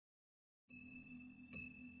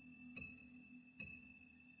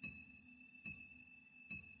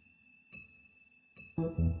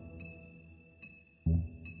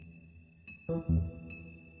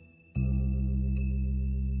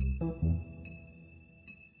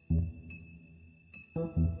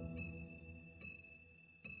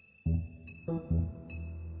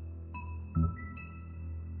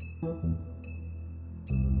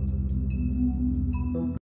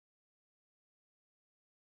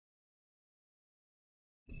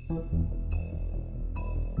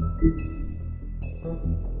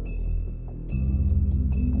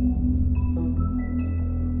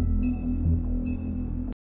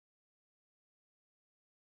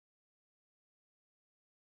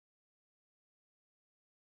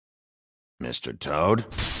Mr. Toad?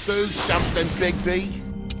 Do something,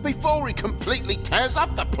 Bigby, before he completely tears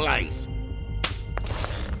up the place!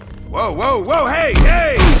 Whoa, whoa, whoa, hey,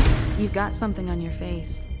 hey! You've got something on your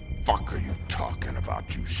face. Fuck are you talking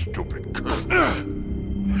about, you stupid cunt?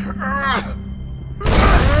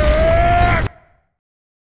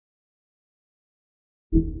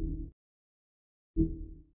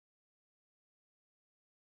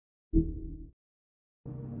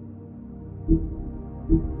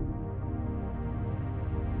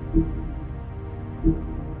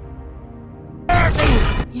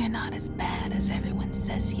 You're not as bad as everyone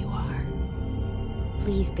says you are.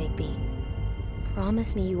 Please, Bigby.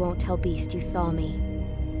 Promise me you won't tell Beast you saw me.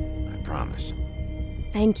 I promise.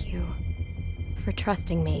 Thank you for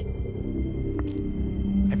trusting me.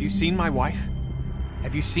 Have you seen my wife?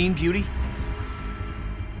 Have you seen Beauty?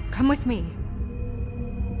 Come with me.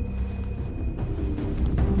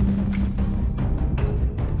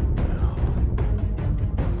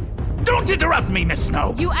 Don't interrupt me, Miss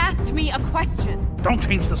Snow! You asked me a question. Don't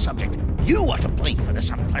change the subject. You are to blame for this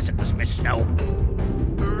unpleasantness, Miss Snow.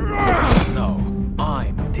 No,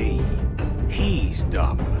 I'm D. He's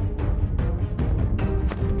dumb.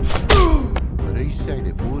 But he said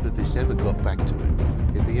if word of this ever got back to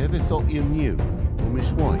him, if he ever thought you knew, or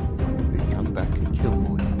Miss White, he'd come back and kill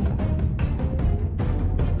my boy.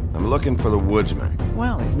 I'm looking for the woodsman.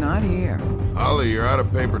 Well, he's not here. Ollie, you're out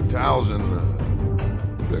of paper towels and,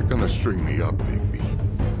 they're gonna string me up, Bigby.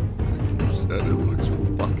 Like you said, it looks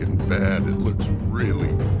fucking bad. It looks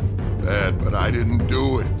really bad, but I didn't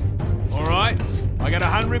do it. All right, I got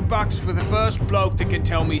 $100 for the first bloke that can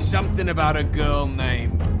tell me something about a girl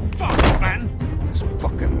named... Fuck, man! This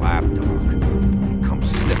fucking lapdog. He comes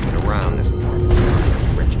sniffing around this part of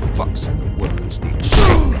town. Rich fucks in the woodlands need a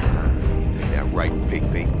shakedown. Ain't that right,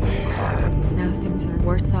 Bigby? Now things are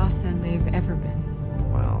worse off than they've ever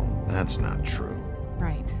been. Well, that's not true.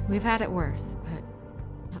 Right. We've had it worse, but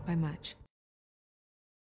not by much.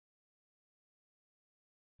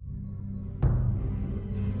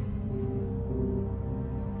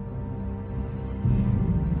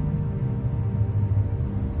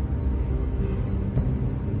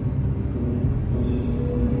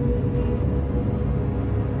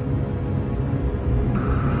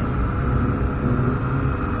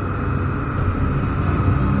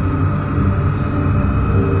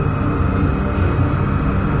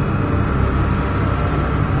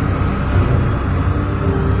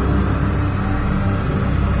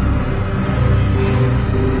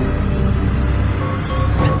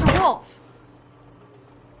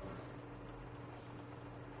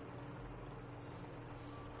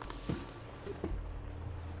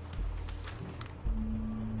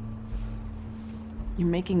 You're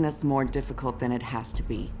making this more difficult than it has to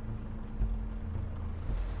be.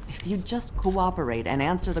 If you just cooperate and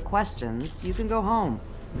answer the questions, you can go home.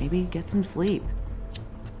 Maybe get some sleep.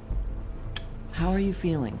 How are you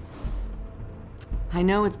feeling? I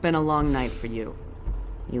know it's been a long night for you.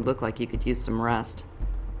 You look like you could use some rest.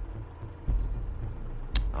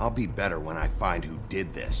 I'll be better when I find who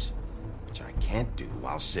did this, which I can't do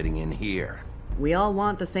while sitting in here. We all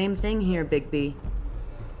want the same thing here, Bigby.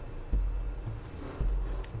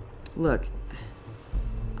 Look,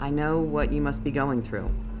 I know what you must be going through.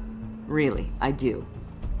 Really, I do.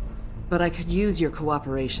 But I could use your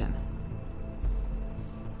cooperation.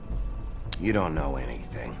 You don't know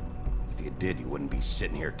anything. If you did, you wouldn't be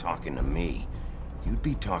sitting here talking to me. You'd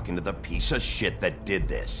be talking to the piece of shit that did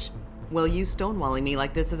this. Well, you stonewalling me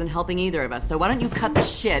like this isn't helping either of us, so why don't you cut the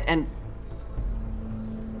shit and...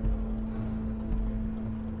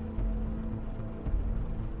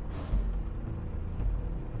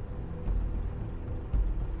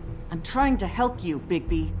 I'm trying to help you,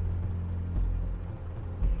 Bigby.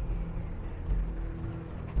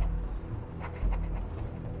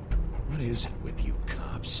 What is it with you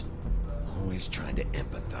cops? Always trying to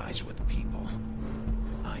empathize with people.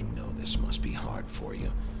 I know this must be hard for you.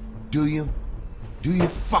 Do you? Do you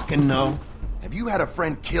fucking know? Have you had a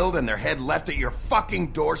friend killed and their head left at your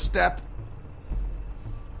fucking doorstep?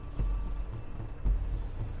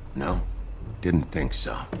 No? Didn't think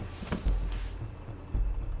so.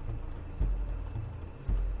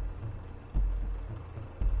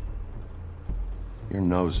 Your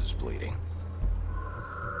nose is bleeding.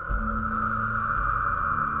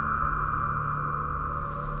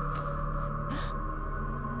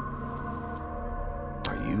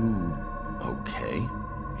 Are you okay?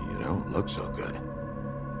 don't look so good.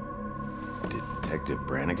 Detective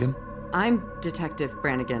Brannigan? I'm Detective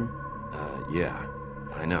Brannigan. Yeah,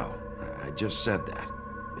 I know. I just said that.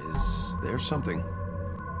 Is there something?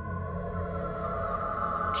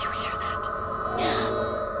 Do you hear that?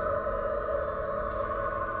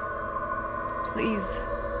 Please.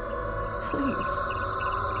 Please.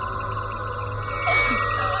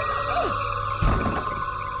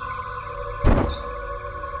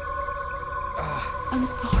 I'm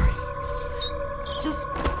sorry. Just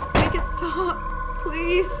make it stop,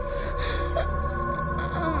 please.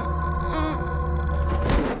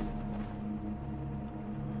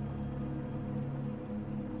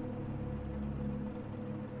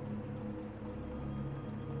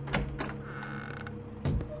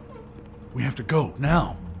 We have to go,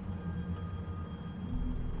 now.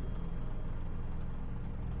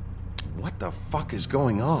 What the fuck is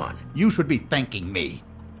going on? You should be thanking me.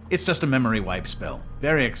 It's just a memory wipe spell.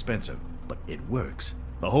 Very expensive, but it works.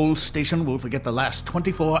 The whole station will forget the last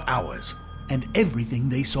 24 hours and everything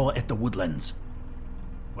they saw at the Woodlands.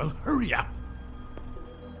 Well, hurry up.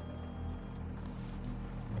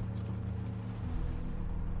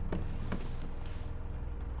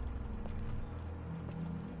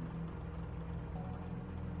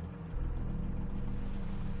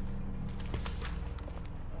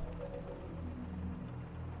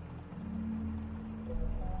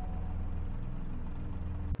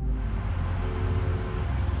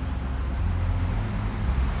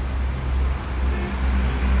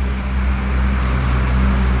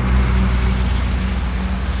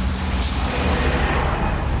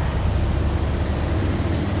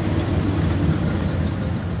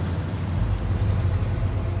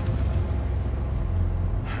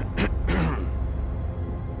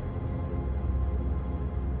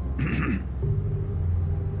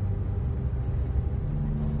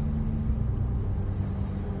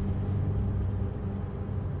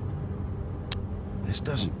 This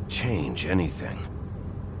doesn't change anything.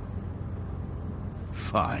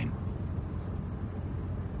 Fine.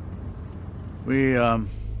 We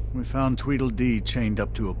found Tweedledee chained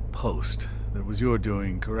up to a post. That was your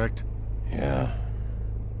doing, correct? Yeah.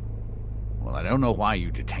 Well, I don't know why you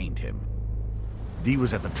detained him. Dee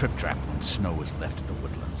was at the Trip Trap when Snow was left at the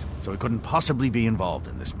Woodlands, so he couldn't possibly be involved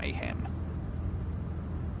in this mayhem.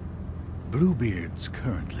 Bluebeard's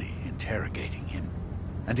currently interrogating him,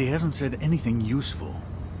 and he hasn't said anything useful.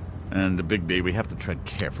 And, Bigby, we have to tread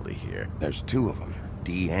carefully here. There's two of them,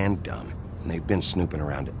 Dee and Dunn, and they've been snooping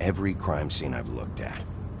around every crime scene I've looked at.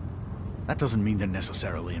 That doesn't mean they're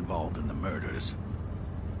necessarily involved in the murders.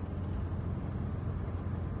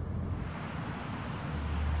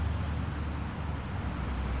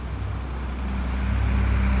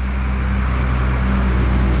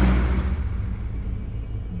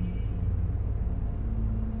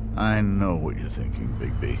 I know what you're thinking,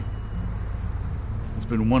 Bigby. It's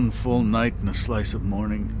been one full night and a slice of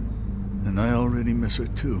morning, and I already miss her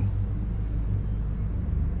too.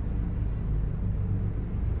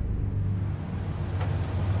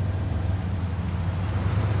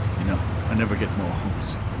 You know, I never get more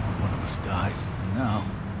homesick than when one of us dies, and now,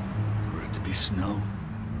 for it to be Snow,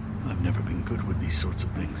 I've never been good with these sorts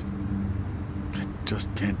of things. I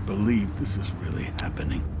just can't believe this is really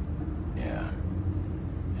happening. Yeah.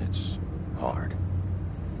 It's hard.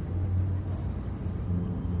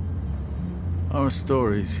 Our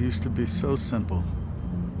stories used to be so simple.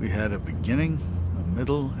 We had a beginning, a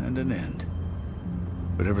middle, and an end.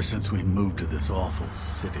 But ever since we moved to this awful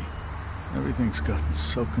city, everything's gotten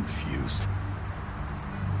so confused.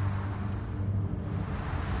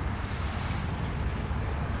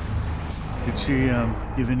 Did she,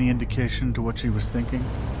 give any indication to what she was thinking?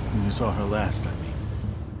 When you saw her last, I mean.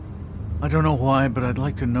 I don't know why, but I'd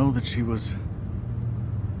like to know that she was,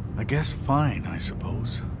 I guess, fine, I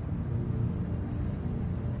suppose.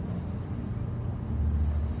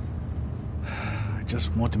 I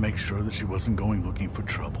just want to make sure that she wasn't going looking for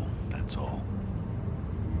trouble, that's all.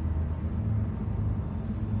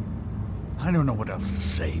 I don't know what else to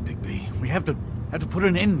say, Bigby. We have to put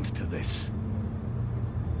an end to this.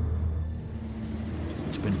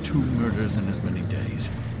 It's been 2 murders in as many days.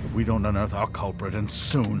 If we don't unearth our culprit, and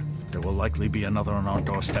soon, there will likely be another on our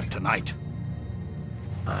doorstep tonight.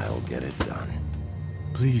 I'll get it done.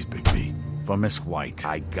 Please, Bigby. For Miss White.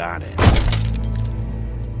 I got it.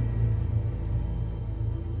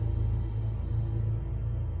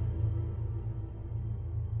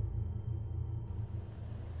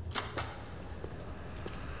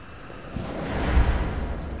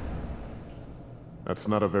 That's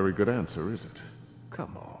not a very good answer, is it?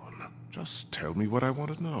 Come on. Just tell me what I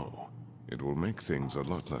want to know. It will make things a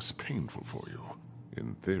lot less painful for you.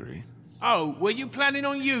 In theory. Oh, were you planning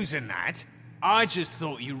on using that? I just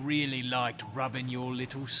thought you really liked rubbing your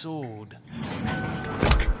little sword.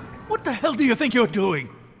 What the hell do you think you're doing?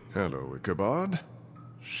 Hello, Ichabod.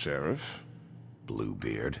 Sheriff.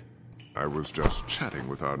 Bluebeard. I was just chatting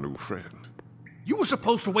with our new friend. You were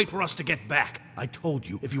supposed to wait for us to get back. I told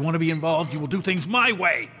you, if you want to be involved, you will do things my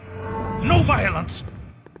way. No violence!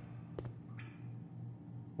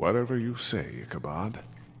 Whatever you say, Ichabod.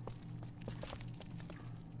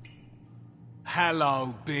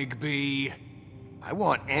 Hello, Bigby. I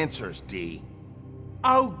want answers, D.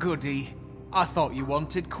 Oh, goody. I thought you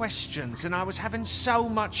wanted questions, and I was having so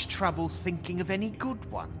much trouble thinking of any good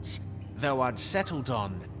ones. Though I'd settled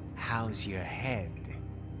on, how's your head?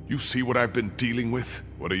 You see what I've been dealing with?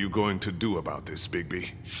 What are you going to do about this, Bigby?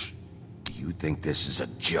 Shh. You think this is a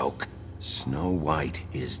joke? Snow White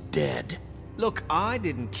is dead. Look, I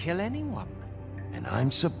didn't kill anyone. And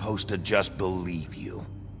I'm supposed to just believe you.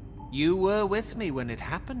 You were with me when it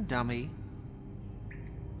happened, dummy.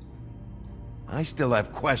 I still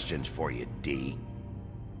have questions for you, D.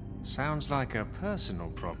 Sounds like a personal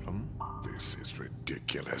problem. This is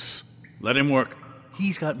ridiculous. Let him work.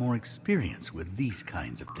 He's got more experience with these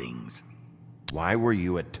kinds of things. Why were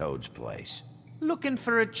you at Toad's place? Looking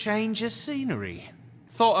for a change of scenery.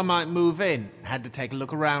 Thought I might move in. Had to take a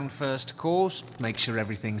look around first, of course. Make sure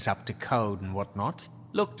everything's up to code and whatnot.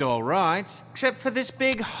 Looked alright, except for this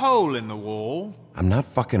big hole in the wall. I'm not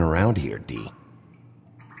fucking around here, D.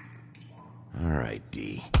 Alright,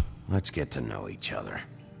 D. Let's get to know each other.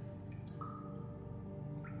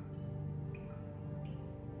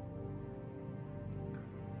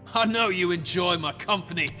 I know you enjoy my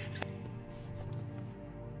company.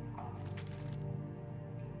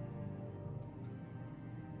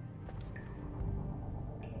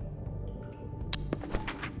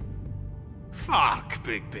 Fuck,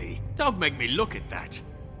 Bigby. Don't make me look at that.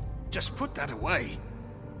 Just put that away.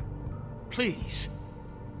 Please.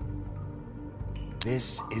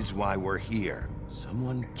 This is why we're here.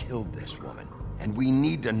 Someone killed this woman, and we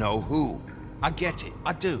need to know who. I get it,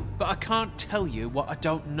 I do, but I can't tell you what I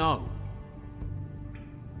don't know.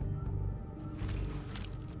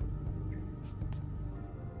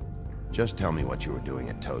 Just tell me what you were doing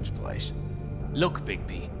at Toad's place. Look,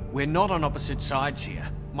 Bigby, we're not on opposite sides here.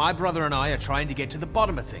 My brother and I are trying to get to the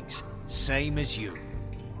bottom of things, same as you.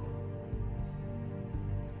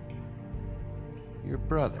 Your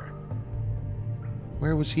brother?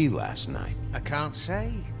 Where was he last night? I can't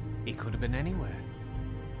say. He could have been anywhere.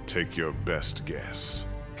 Take your best guess.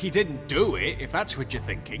 He didn't do it, if that's what you're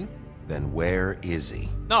thinking. Then where is he?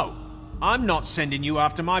 No, I'm not sending you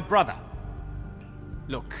after my brother.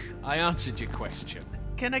 Look, I answered your question.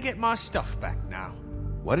 Can I get my stuff back now?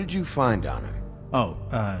 What did you find on him? Oh,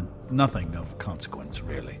 nothing of consequence,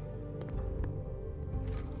 really.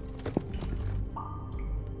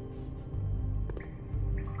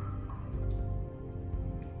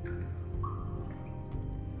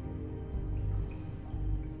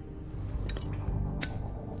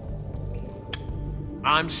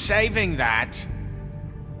 I'm saving that.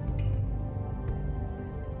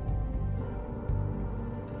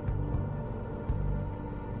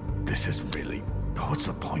 This is really... What's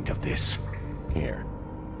the point of this? Here.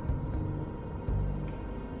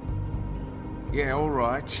 Yeah, all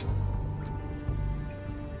right.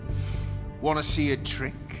 Want to see a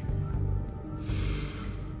trick?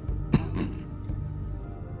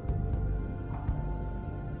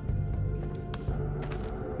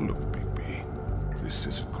 Look, Bigby, this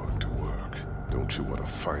isn't going to work. Don't you want to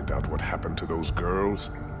find out what happened to those girls?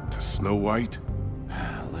 To Snow White?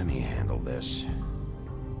 Let me handle this.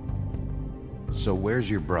 So where's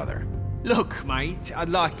your brother? Look, mate, I'd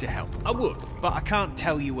like to help. I would, but I can't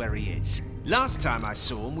tell you where he is. Last time I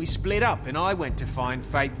saw him, we split up and I went to find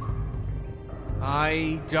Faith.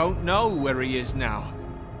 I don't know where he is now.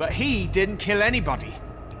 But he didn't kill anybody.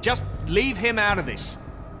 Just leave him out of this.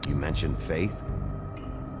 You mentioned Faith?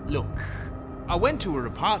 Look, I went to her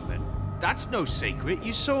apartment. That's no secret,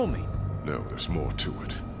 you saw me. No, there's more to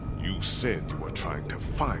it. You said you were trying to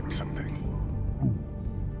find something.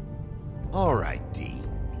 All right, D.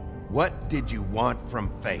 What did you want from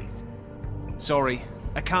Faith? Sorry,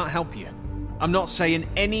 I can't help you. I'm not saying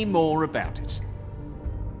any more about it.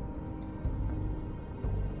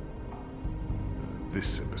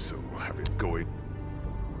 This imbecile will have it going.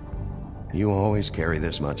 You always carry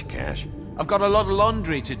this much cash? I've got a lot of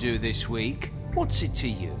laundry to do this week. What's it to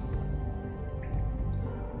you?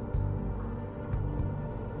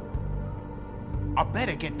 I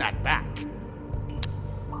better get that back.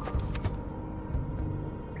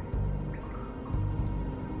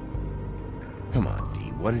 Come on, D.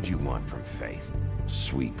 What did you want from Faith?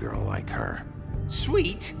 Sweet girl like her.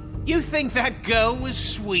 Sweet? You think that girl was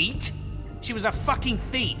sweet? She was a fucking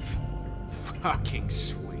thief. Fucking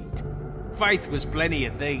sweet. Faith was plenty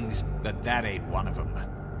of things, but that ain't one of them.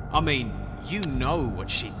 I mean, you know what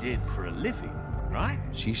she did for a living, right?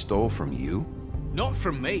 She stole from you? Not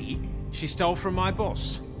from me. She stole from my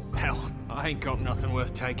boss. Hell, I ain't got nothing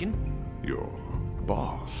worth taking. Your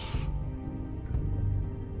boss?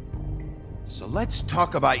 So let's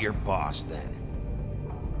talk about your boss, then.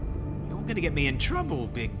 You're gonna get me in trouble,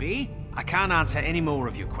 Big B. I can't answer any more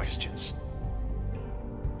of your questions.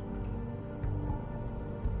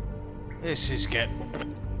 This is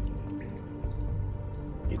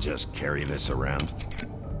You just carry this around?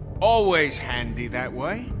 always handy that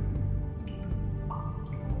way.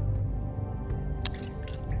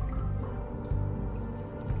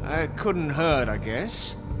 It couldn't hurt, I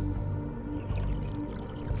guess.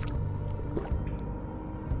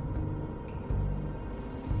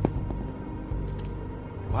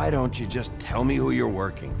 Why don't you just tell me who you're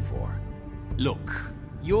working for? Look,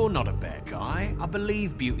 you're not a bad guy. I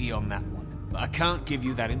believe Beauty on that one. But I can't give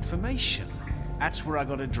you that information. That's where I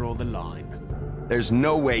gotta draw the line. There's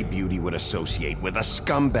no way Beauty would associate with a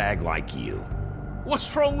scumbag like you.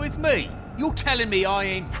 What's wrong with me? You're telling me I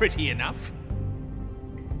ain't pretty enough?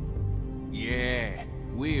 Yeah,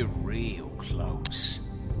 we're real close.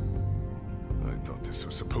 I thought this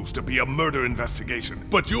was supposed to be a murder investigation,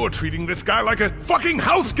 but you're treating this guy like a fucking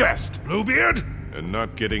house guest, Bluebeard! And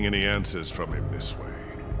not getting any answers from him this way.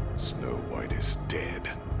 Snow White is dead.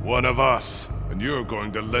 One of us. And you're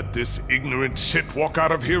going to let this ignorant shit walk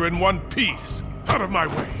out of here in one piece. Out of my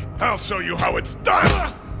way. I'll show you how it's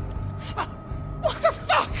done! What the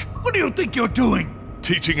fuck? What do you think you're doing?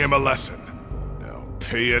 Teaching him a lesson. Now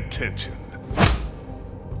pay attention.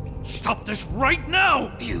 Stop this right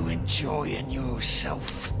now! You enjoying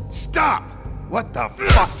yourself? Stop! What the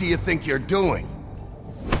fuck do you think you're doing?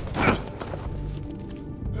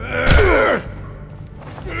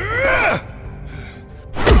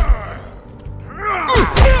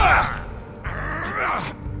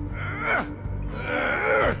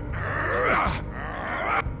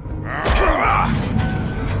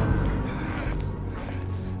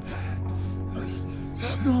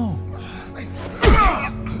 Snow!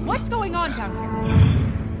 What's going on down here?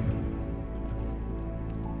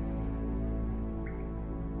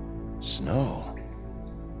 Snow.